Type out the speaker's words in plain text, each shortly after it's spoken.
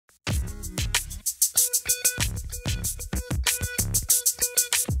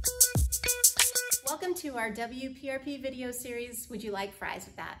to our WPRP video series, Would You Like Fries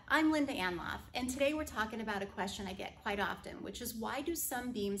with That? I'm Linda Anlauf, and today we're talking about a question I get quite often, which is why do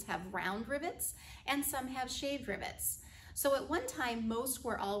some beams have round rivets and some have shaved rivets? So at one time, most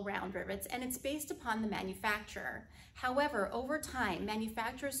were all round rivets, and it's based upon the manufacturer. However, over time,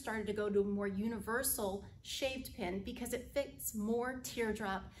 manufacturers started to go to a more universal shaved pin because it fits more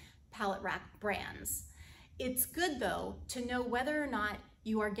teardrop pallet rack brands. It's good though to know whether or not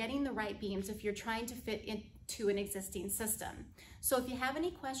you are getting the right beams if you're trying to fit into an existing system. So if you have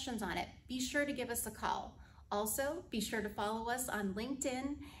any questions on it, be sure to give us a call. Also, be sure to follow us on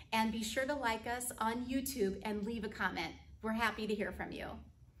LinkedIn and be sure to like us on YouTube and leave a comment. We're happy to hear from you.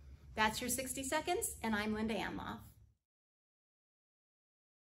 That's your 60 seconds, and I'm Linda Anlauf.